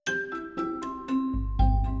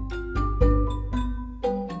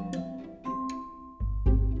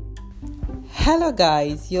Hello,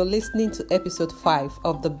 guys. You're listening to episode 5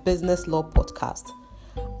 of the Business Law Podcast.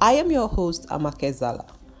 I am your host, Amake Zala.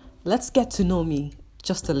 Let's get to know me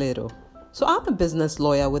just a little. So, I'm a business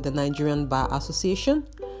lawyer with the Nigerian Bar Association,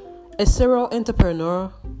 a serial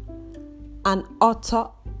entrepreneur, and author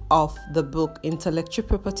of the book Intellectual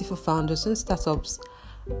Property for Founders and Startups,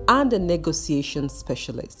 and a negotiation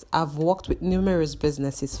specialist. I've worked with numerous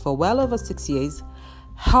businesses for well over 6 years,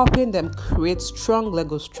 helping them create strong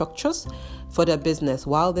legal structures for their business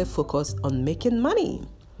while they focus on making money.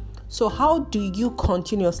 So how do you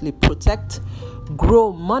continuously protect,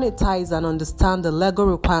 grow, monetize, and understand the legal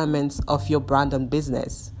requirements of your brand and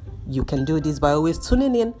business? You can do this by always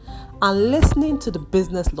tuning in and listening to the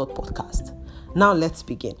Business Law Podcast. Now let's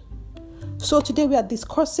begin. So today we are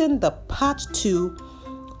discussing the part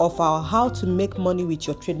 2 of our How to Make Money with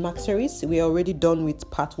Your Trademark series. We are already done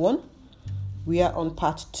with part 1. We are on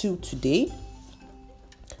part 2 today.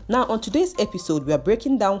 Now, on today's episode, we are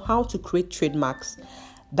breaking down how to create trademarks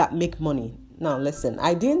that make money. Now, listen,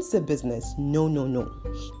 I didn't say business. No.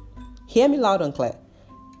 Hear me loud and clear.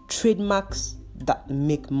 Trademarks that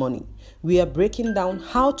make money. We are breaking down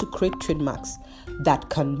how to create trademarks that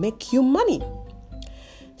can make you money.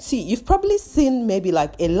 See, you've probably seen maybe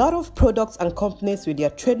like a lot of products and companies with their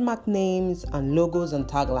trademark names and logos and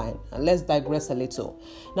tagline. And let's digress a little.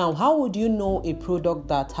 Now, how would you know a product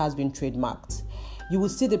that has been trademarked? You will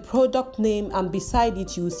see the product name, and beside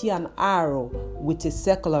it, you will see an arrow with a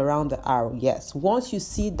circle around the arrow. Yes, once you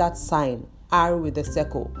see that sign, arrow with a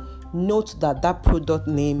circle, note that that product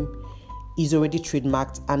name is already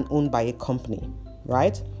trademarked and owned by a company,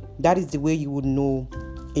 right? That is the way you would know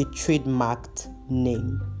a trademarked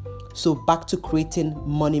name. So back to creating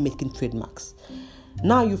money-making trademarks.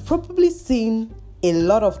 Now, you've probably seen a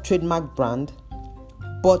lot of trademark brand,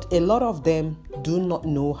 but a lot of them do not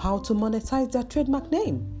know how to monetize their trademark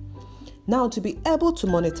name. Now, to be able to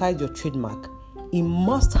monetize your trademark, it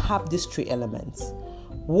must have these 3 elements.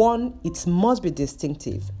 1, it must be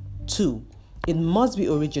distinctive. 2, it must be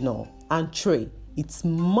original. And 3, it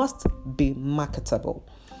must be marketable.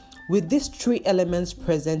 With these 3 elements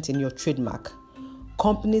present in your trademark,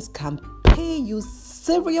 companies can pay you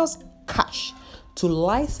serious cash to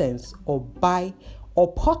license or buy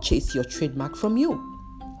or purchase your trademark from you.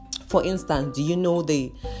 For instance, do you know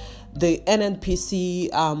the NNPC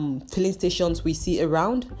filling stations we see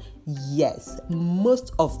around? Yes,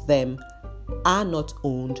 most of them are not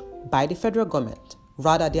owned by the federal government.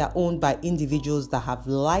 Rather, they are owned by individuals that have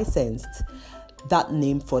licensed that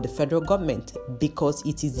name for the federal government because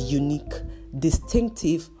it is unique,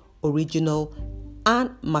 distinctive, original,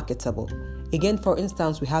 and marketable. Again, for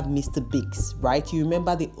instance, we have Mr. Biggs, right? You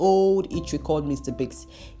remember the old eatery called Mr. Biggs?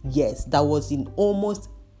 Yes, that was in almost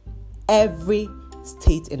every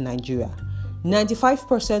state in Nigeria.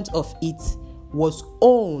 95% of it was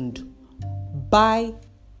owned by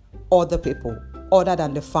other people other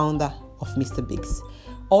than the founder of Mr. Biggs.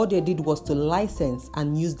 All they did was to license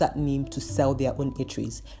and use that name to sell their own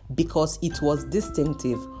eateries because it was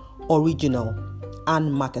distinctive, original,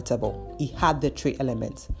 and marketable. It had the 3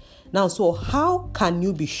 elements. Now, so how can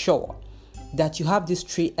you be sure that you have these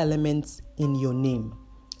 3 elements in your name?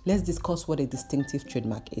 Let's discuss what a distinctive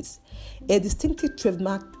trademark is. A distinctive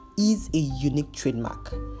trademark is a unique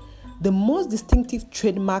trademark. The most distinctive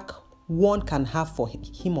trademark one can have for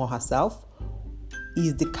him or herself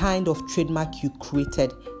is the kind of trademark you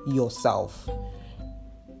created yourself.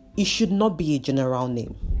 It should not be a general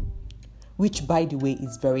name, which, by the way,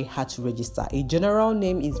 is very hard to register. A general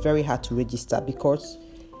name is very hard to register because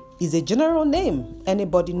it's a general name.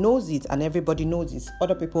 Anybody knows it and everybody knows it.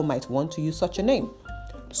 Other people might want to use such a name.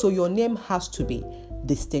 So your name has to be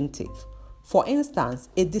distinctive. For instance,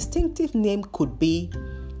 a distinctive name could be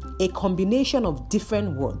a combination of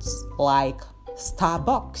different words like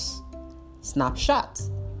Starbucks, Snapchat,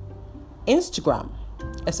 Instagram,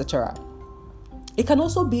 etc. It can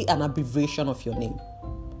also be an abbreviation of your name.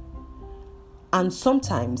 And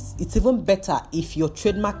sometimes it's even better if your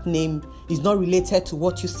trademark name is not related to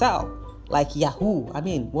what you sell, like Yahoo. I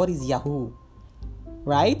mean, what is Yahoo?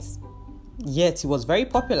 Right? Yet it was very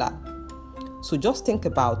popular. So just think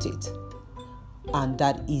about it. And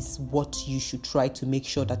that is what you should try to make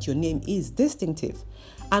sure that your name is distinctive.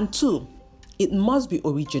 And 2, it must be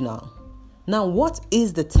original. Now, what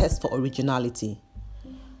is the test for originality?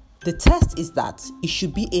 The test is that it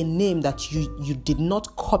should be a name that you did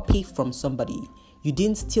not copy from somebody. You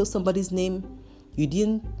didn't steal somebody's name. You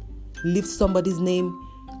didn't lift somebody's name.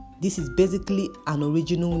 This is basically an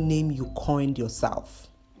original name you coined yourself.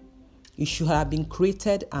 It should have been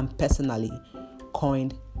created and personally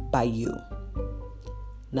coined by you.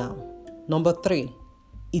 Now, number 3,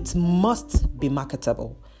 it must be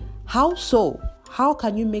marketable. How so? How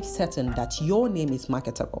can you make certain that your name is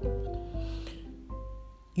marketable?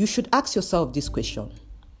 You should ask yourself this question.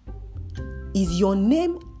 Is your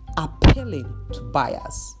name appealing to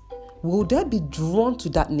buyers? Will they be drawn to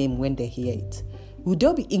that name when they hear it? Will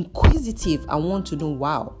they be inquisitive and want to know,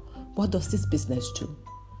 wow, what does this business do?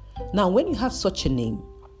 Now, when you have such a name,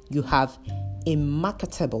 you have a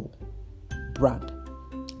marketable brand.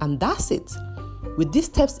 And that's it. With these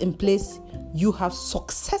steps in place, you have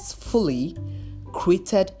successfully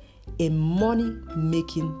created a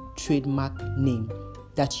money-making trademark name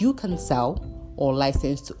that you can sell or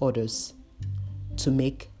license to others to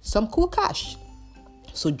make some cool cash.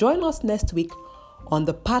 So join us next week on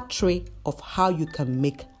the part 3 of how you can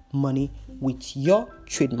make money with your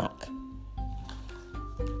trademark.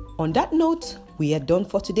 On that note, we are done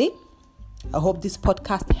for today. I hope this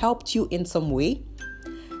podcast helped you in some way.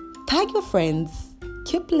 Tag your friends,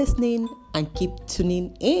 keep listening, and keep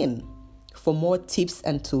tuning in for more tips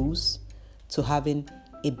and tools to having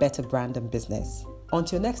a better brand and business.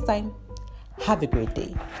 Until next time, have a great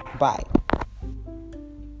day. Bye.